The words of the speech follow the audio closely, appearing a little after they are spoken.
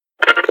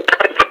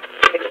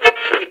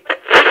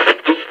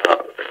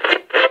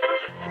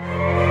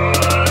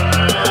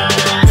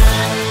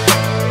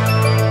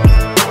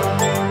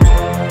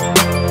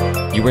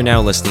You are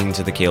now listening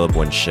to The Caleb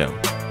One Show,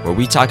 where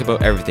we talk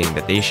about everything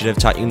that they should have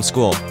taught you in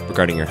school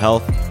regarding your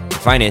health, your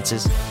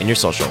finances, and your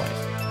social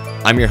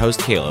life. I'm your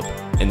host, Caleb,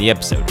 and the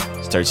episode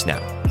starts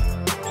now.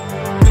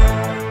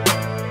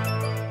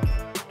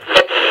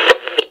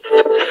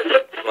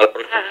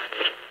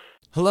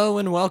 Hello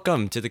and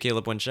welcome to The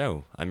Caleb One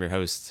Show. I'm your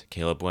host,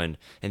 Caleb One,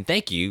 and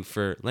thank you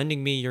for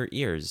lending me your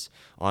ears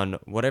on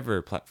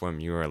whatever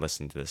platform you are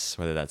listening to this,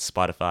 whether that's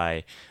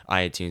Spotify,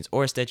 iTunes,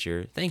 or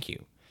Stitcher. Thank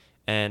you.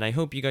 And I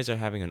hope you guys are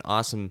having an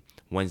awesome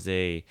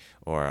Wednesday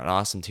or an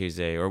awesome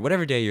Tuesday or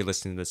whatever day you're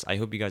listening to this. I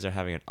hope you guys are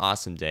having an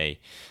awesome day.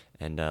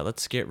 And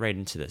let's get right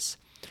into this.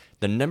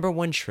 The number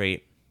one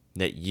trait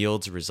that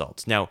yields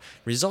results. Now,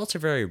 results are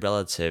very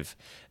relative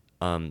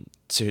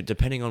to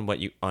depending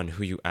on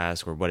who you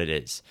ask or what it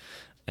is.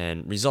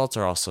 And results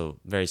are also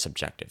very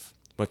subjective.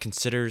 What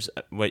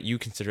you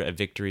consider a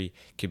victory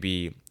could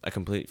be a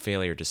complete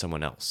failure to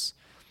someone else.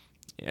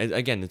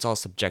 Again, it's all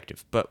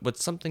subjective, but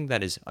what's something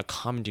that is a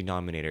common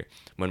denominator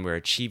when we're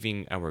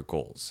achieving our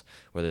goals,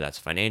 whether that's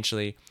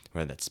financially,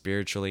 whether that's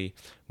spiritually,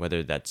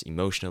 whether that's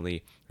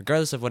emotionally,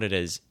 regardless of what it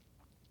is,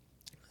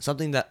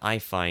 something that I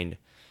find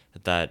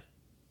that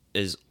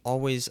is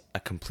always a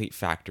complete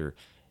factor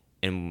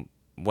in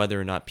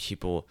whether or not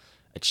people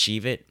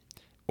achieve it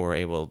or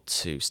able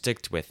to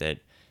stick with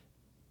it.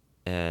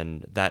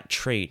 And that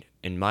trait,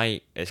 in my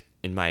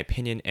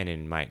opinion and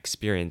in my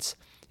experience,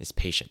 is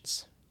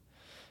patience.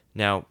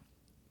 Now,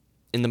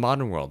 in the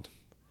modern world,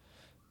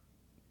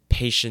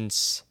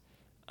 patience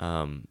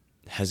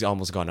has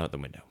almost gone out the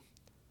window.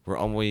 We're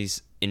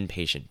always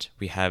impatient.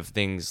 We have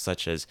things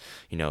such as,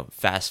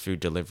 fast food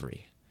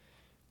delivery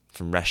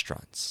from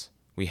restaurants.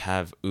 We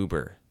have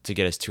Uber to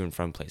get us to and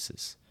from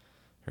places,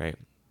 right?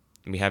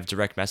 We have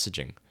direct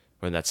messaging,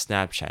 whether that's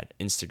Snapchat,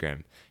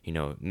 Instagram,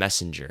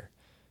 Messenger,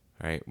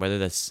 right? Whether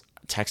that's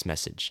text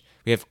message.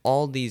 We have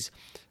all these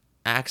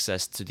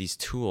access to these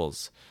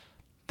tools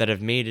that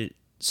have made it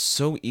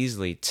so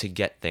easily to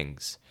get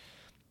things.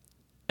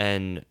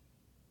 And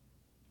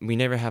we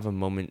never have a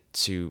moment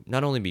to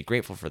not only be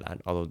grateful for that,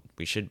 although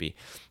we should be,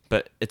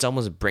 but it's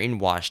almost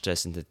brainwashed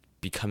us into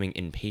becoming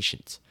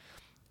impatient.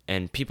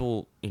 And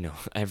people,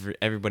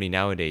 everybody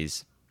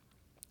nowadays,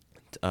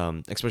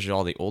 especially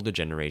all the older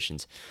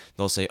generations,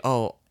 they'll say,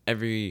 "Oh,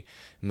 every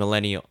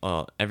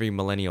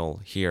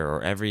millennial here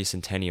or every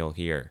centennial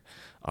here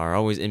are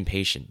always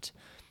impatient,"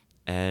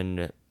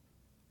 and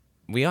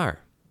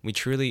we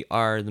truly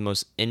are the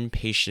most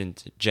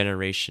impatient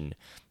generation,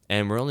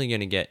 and we're only going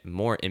to get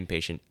more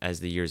impatient as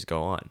the years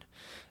go on.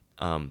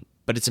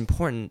 But it's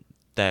important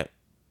that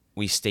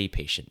we stay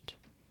patient.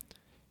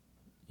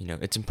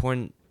 It's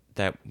important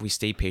that we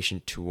stay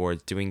patient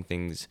towards doing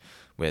things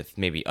with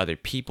maybe other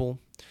people,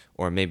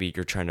 or maybe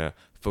you're trying to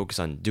focus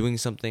on doing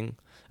something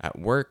at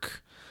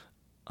work.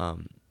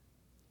 And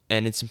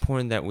it's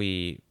important that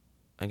we,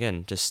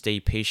 again, just stay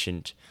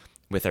patient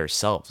with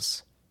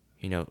ourselves.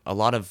 A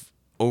lot of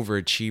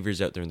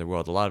overachievers out there in the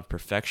world, a lot of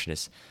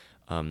perfectionists,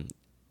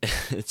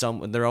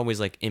 they're always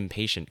like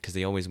impatient because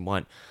they always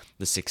want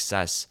the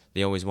success.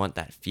 They always want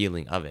that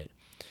feeling of it,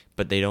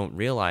 but they don't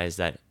realize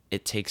that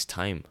it takes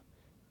time.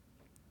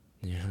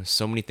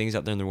 So many things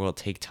out there in the world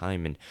take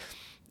time, and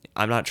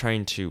I'm not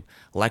trying to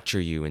lecture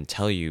you and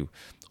tell you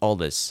all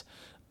this.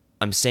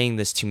 I'm saying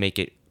this to make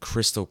it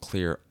crystal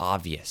clear,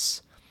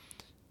 obvious.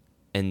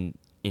 And,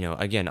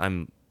 again,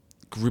 I'm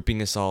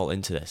grouping us all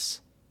into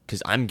this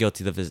because I'm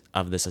guilty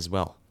of this as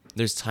well.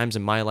 There's times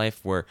in my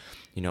life where,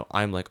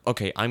 I'm like,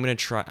 okay, I'm going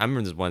to try. I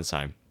remember this one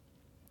time.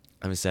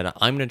 I said,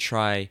 I'm going to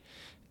try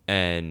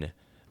and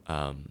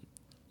I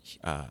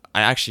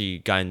actually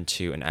got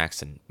into an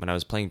accident. When I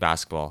was playing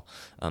basketball,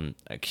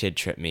 a kid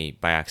tripped me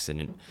by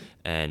accident,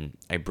 and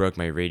I broke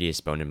my radius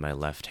bone in my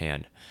left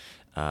hand.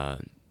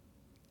 And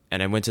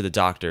I went to the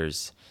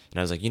doctors, and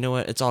I was like, you know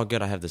what? It's all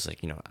good. I have this,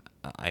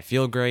 I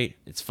feel great.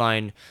 It's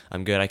fine.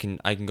 I'm good. I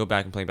can go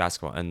back and play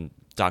basketball. And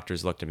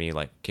doctors looked at me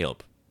like,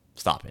 Caleb,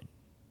 stop it.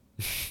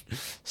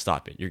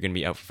 Stop it. You're going to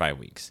be out for 5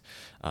 weeks.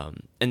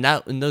 And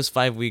in those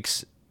 5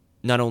 weeks,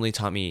 not only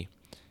taught me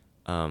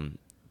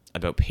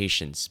about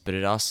patience, but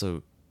it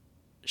also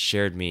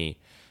shared me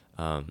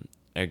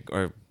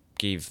or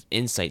gave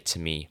insight to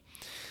me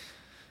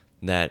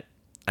that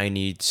I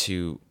need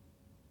to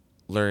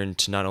learn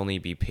to not only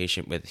be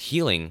patient with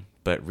healing,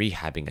 but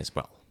rehabbing as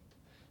well.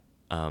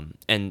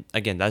 And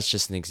again, that's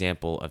just an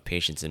example of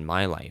patience in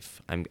my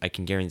life. I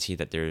can guarantee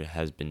that there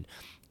has been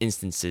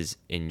instances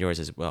in yours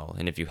as well.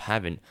 And if you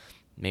haven't,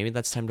 maybe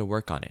that's time to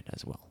work on it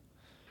as well.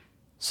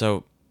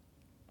 So,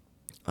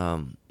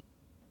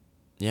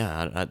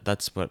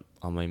 that's what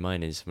on my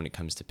mind is when it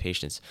comes to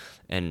patience.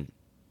 And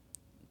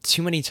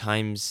too many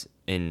times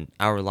in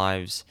our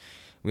lives,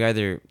 we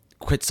either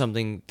quit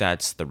something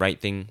that's the right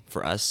thing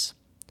for us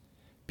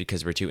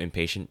because we're too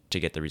impatient to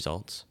get the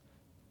results,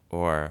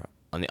 or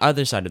on the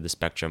other side of the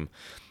spectrum,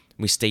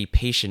 we stay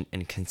patient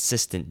and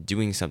consistent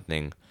doing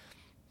something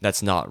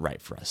that's not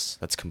right for us.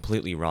 That's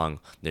completely wrong.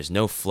 There's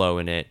no flow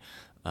in it.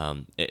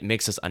 It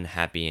makes us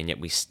unhappy, and yet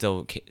we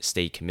still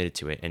stay committed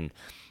to it. And,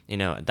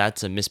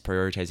 that's a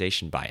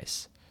misprioritization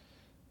bias.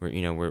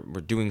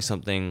 we're doing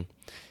something,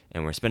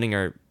 and we're spending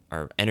our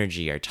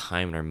energy, our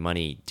time, and our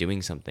money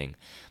doing something,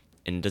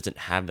 and it doesn't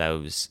have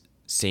those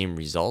same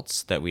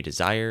results that we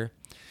desire.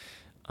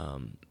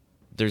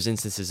 There's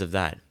instances of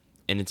that,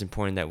 and it's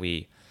important that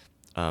we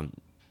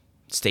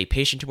stay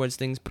patient towards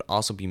things, but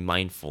also be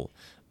mindful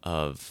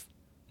of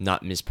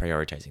not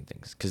misprioritizing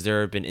things. Because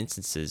there have been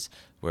instances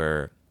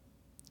where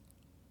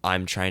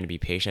I'm trying to be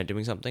patient at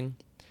doing something,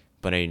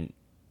 but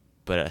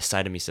a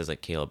side of me says,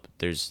 like, Caleb,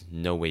 there's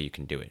no way you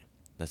can do it.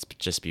 Let's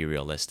just be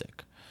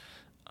realistic.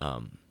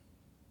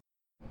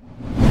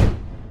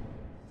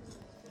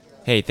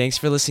 Hey, thanks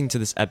for listening to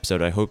this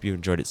episode. I hope you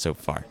enjoyed it so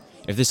far.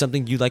 If there's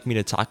something you'd like me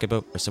to talk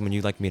about or someone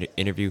you'd like me to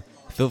interview,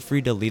 feel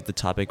free to leave the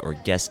topic or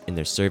guest in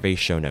their survey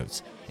show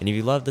notes. And if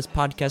you love this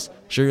podcast,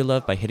 show your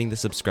love by hitting the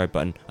subscribe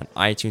button on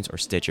iTunes or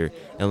Stitcher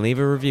and leave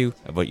a review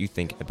of what you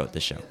think about the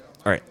show.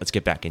 All right, let's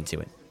get back into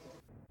it.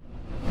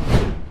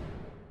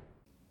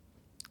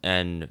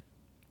 And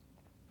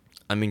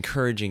I'm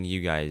encouraging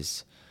you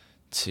guys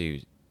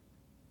to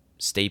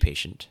stay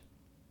patient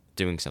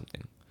doing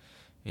something.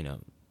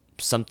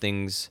 Some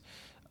things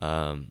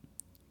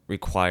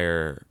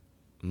require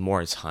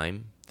more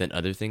time than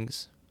other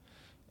things,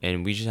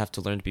 and we just have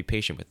to learn to be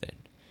patient with it.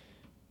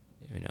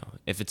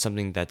 If it's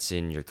something that's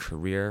in your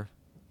career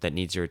that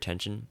needs your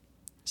attention,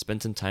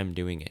 spend some time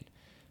doing it.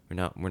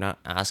 We're not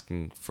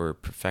asking for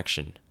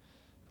perfection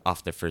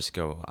off the first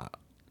go.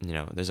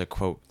 There's a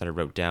quote that I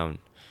wrote down,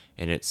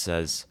 and it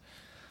says,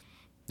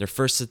 "Their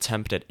first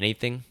attempt at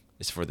anything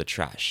is for the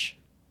trash."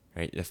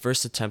 Right? The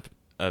first attempt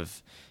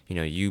of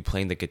you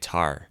playing the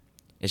guitar,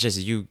 it's just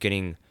you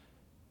getting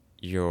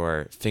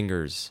your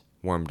fingers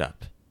warmed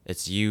up.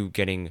 It's you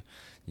getting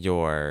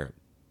your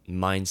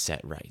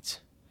mindset right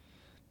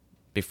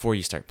before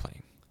you start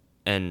playing.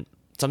 And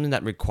something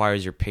that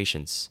requires your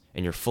patience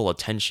and your full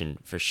attention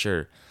for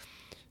sure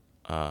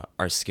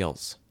are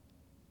skills.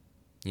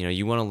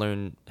 You want to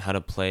learn how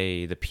to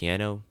play the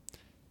piano,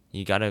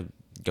 you got to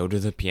go to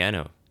the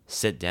piano,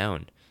 sit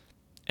down,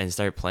 and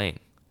start playing.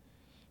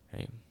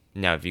 Right?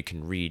 Now, if you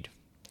can read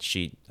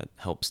sheet, that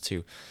helps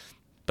too.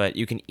 But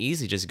you can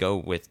easily just go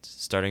with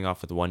starting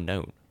off with one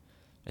note,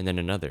 and then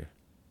another,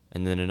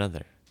 and then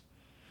another.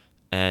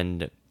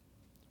 And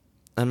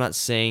I'm not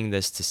saying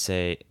this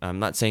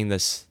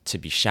to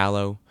be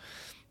shallow.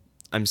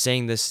 I'm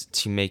saying this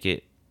to make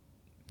it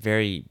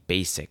very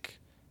basic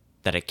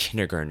that a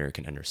kindergartner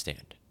can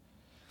understand.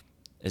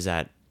 Is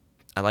that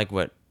I like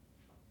what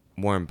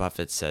Warren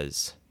Buffett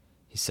says.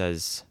 He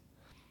says,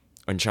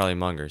 or Charlie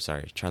Munger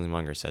says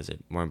it.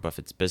 Warren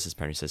Buffett's business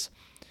partner says,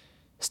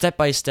 "Step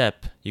by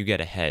step, you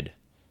get ahead,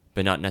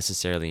 but not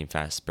necessarily in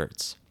fast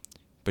spurts.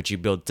 But you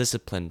build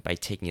discipline by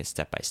taking it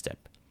step by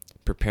step,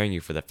 preparing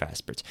you for the fast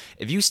spurts."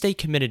 If you stay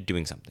committed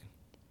doing something,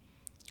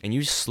 and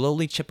you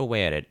slowly chip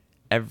away at it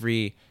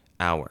every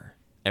hour,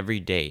 every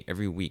day,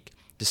 every week,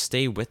 to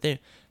stay with it,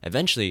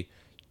 eventually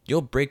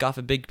you'll break off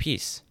a big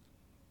piece.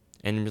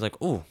 And you're like,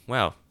 "Oh,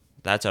 wow,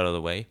 that's out of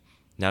the way.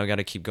 Now I got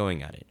to keep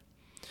going at it."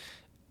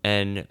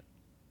 And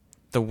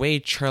the way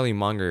Charlie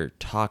Munger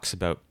talks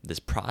about this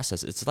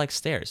process, it's like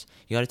stairs.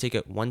 You got to take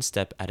it one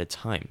step at a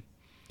time.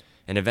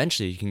 And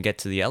eventually you can get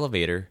to the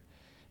elevator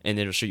and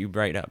it'll shoot you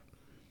right up.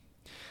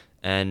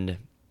 And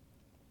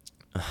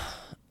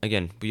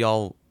again, we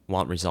all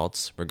want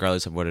results,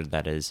 regardless of what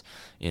that is,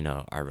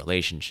 our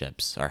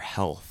relationships, our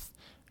health,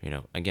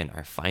 again,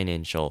 our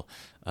financial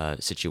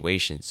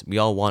situations. We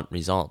all want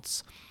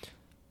results.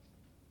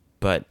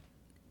 But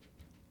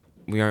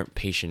we aren't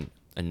patient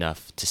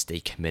enough to stay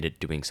committed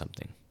doing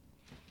something.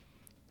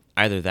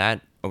 Either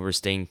that, or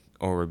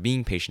we're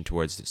being patient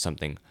towards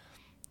something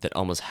that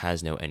almost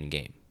has no end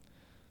game,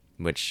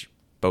 which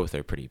both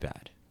are pretty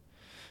bad.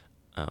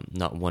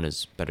 Not one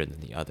is better than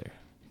the other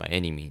by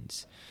any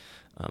means.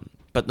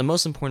 But the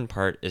most important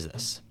part is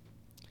this: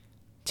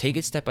 take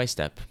it step by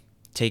step.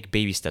 Take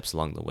baby steps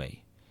along the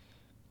way.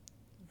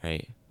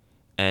 Right?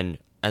 And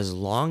as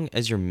long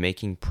as you're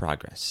making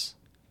progress,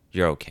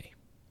 you're okay.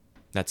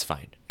 That's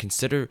fine.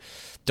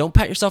 Don't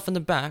pat yourself on the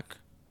back,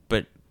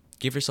 but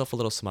give yourself a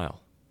little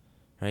smile.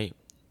 Right?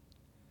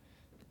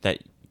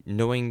 That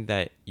knowing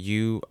that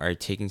you are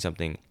taking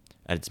something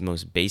at its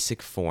most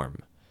basic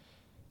form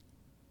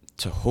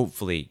to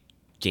hopefully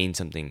gain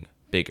something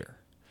bigger.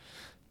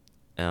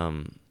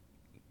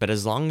 But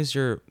as long as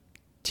you're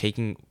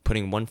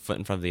putting one foot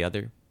in front of the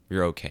other,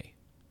 you're okay.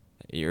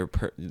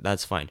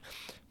 That's fine.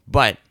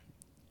 But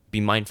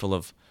be mindful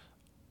of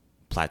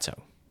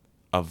plateau.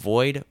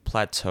 Avoid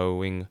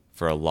plateauing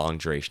for a long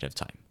duration of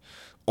time.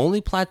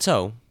 Only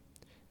plateau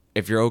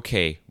if you're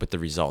okay with the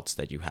results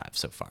that you have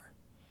so far.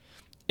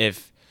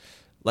 If,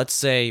 let's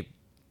say,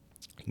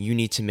 you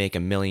need to make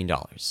 $1 million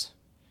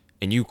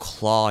and you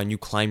claw and you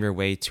climb your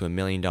way to $1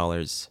 million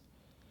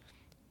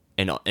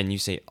and you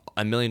say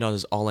 $1 million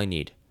is all I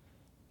need,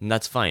 and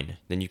that's fine.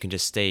 Then you can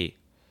just stay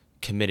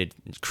committed,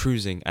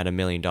 cruising at $1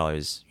 million,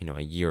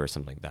 a year or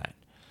something like that.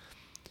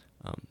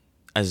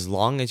 As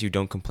long as you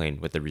don't complain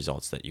with the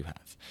results that you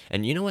have.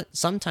 And you know what?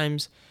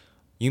 Sometimes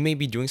you may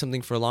be doing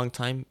something for a long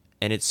time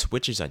and it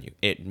switches on you.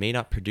 It may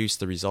not produce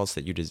the results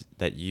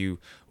that you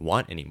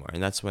want anymore,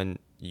 and that's when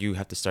you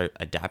have to start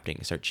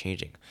adapting, start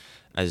changing.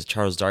 As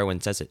Charles Darwin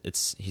says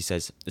he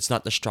says it's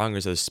not the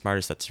strongest or the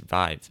smartest that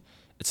survive;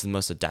 it's the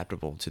most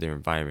adaptable to their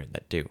environment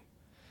that do.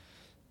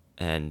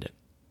 And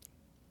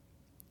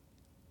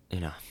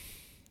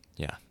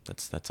yeah,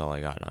 that's all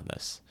I got on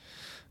this.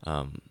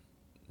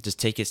 Just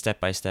take it step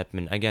by step,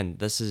 and again,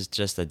 this is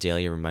just a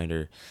daily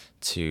reminder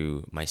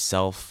to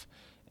myself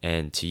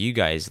and to you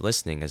guys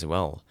listening as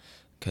well,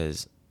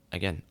 because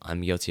again,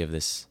 I'm guilty of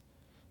this.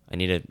 I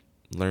need to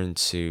learn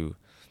to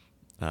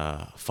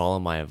follow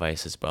my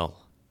advice as well.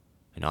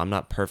 I'm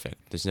not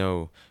perfect. There's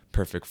no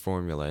perfect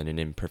formula in an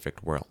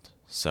imperfect world.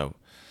 So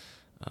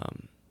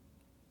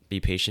be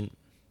patient,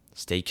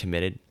 stay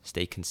committed,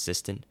 stay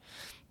consistent.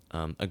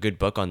 A good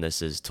book on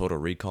this is Total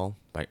Recall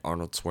by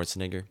Arnold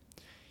Schwarzenegger.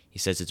 He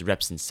says it's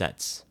reps and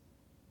sets.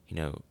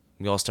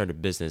 We all start a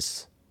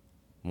business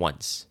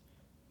once.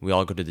 We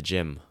all go to the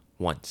gym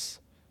once.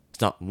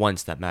 It's not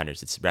once that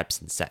matters. It's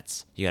reps and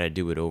sets. You got to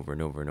do it over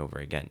and over and over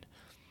again.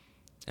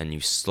 And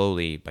you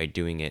slowly, by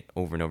doing it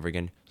over and over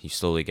again, you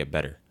slowly get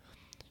better.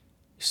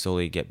 You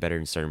slowly get better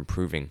and start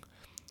improving.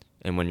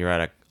 And when you're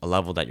at a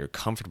level that you're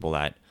comfortable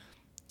at,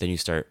 then you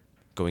start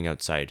going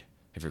outside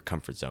of your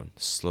comfort zone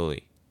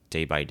slowly,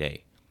 day by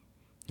day,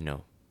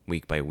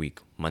 week by week,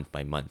 month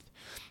by month.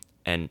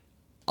 And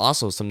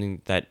also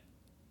something that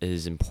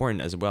is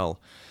important as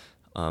well,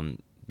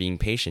 being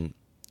patient,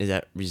 is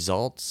that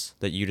results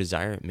that you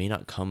desire may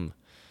not come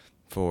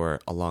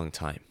for a long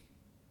time.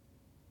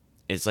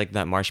 It's like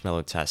that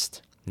marshmallow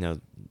test.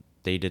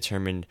 They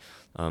determined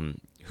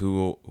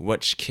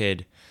which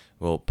kid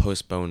will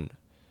postpone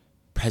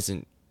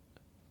present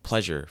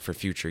pleasure for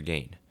future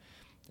gain.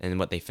 And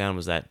what they found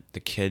was that the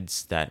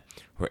kids that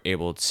were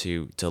able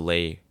to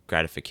delay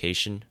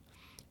gratification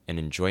and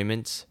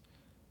enjoyment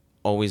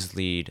always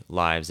lead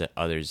lives that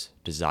others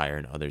desire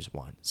and others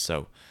want.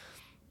 So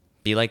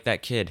be like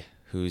that kid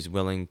who's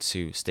willing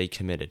to stay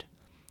committed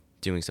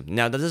doing something.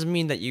 Now, that doesn't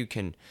mean that you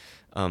can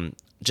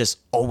just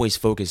always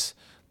focus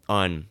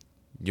on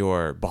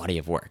your body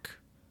of work.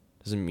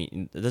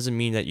 It doesn't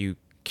mean that you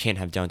can't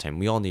have downtime.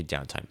 We all need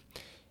downtime,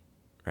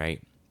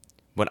 right?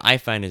 What I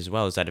find as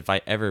well is that if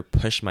I ever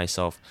push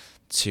myself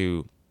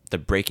to the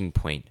breaking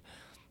point,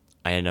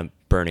 I end up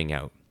burning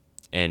out,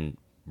 and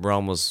we're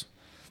almost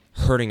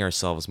hurting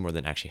ourselves more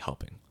than actually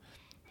helping.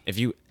 If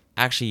you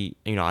actually,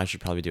 I should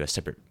probably do a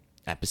separate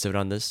episode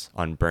on this,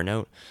 on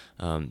burnout,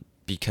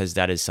 because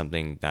that is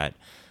something that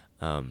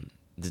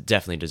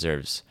definitely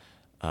deserves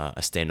a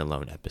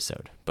standalone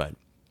episode. But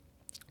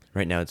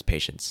right now it's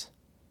patience.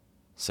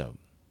 So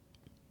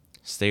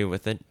stay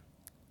with it,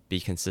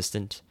 be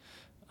consistent.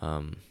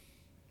 And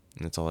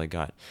that's all I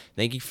got.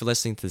 Thank you for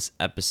listening to this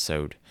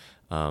episode.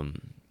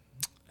 And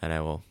I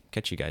will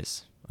catch you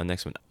guys on the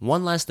next one.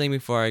 One last thing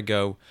before I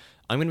go.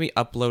 I'm going to be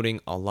uploading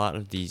a lot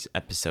of these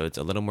episodes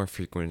a little more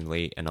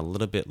frequently and a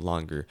little bit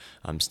longer.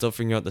 I'm still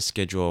figuring out the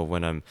schedule of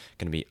when I'm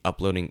going to be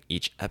uploading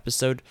each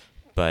episode,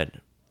 but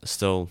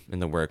still in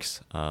the works.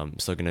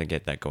 Still going to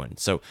get that going.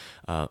 So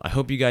I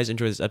hope you guys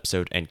enjoy this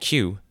episode, and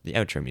cue the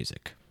outro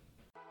music.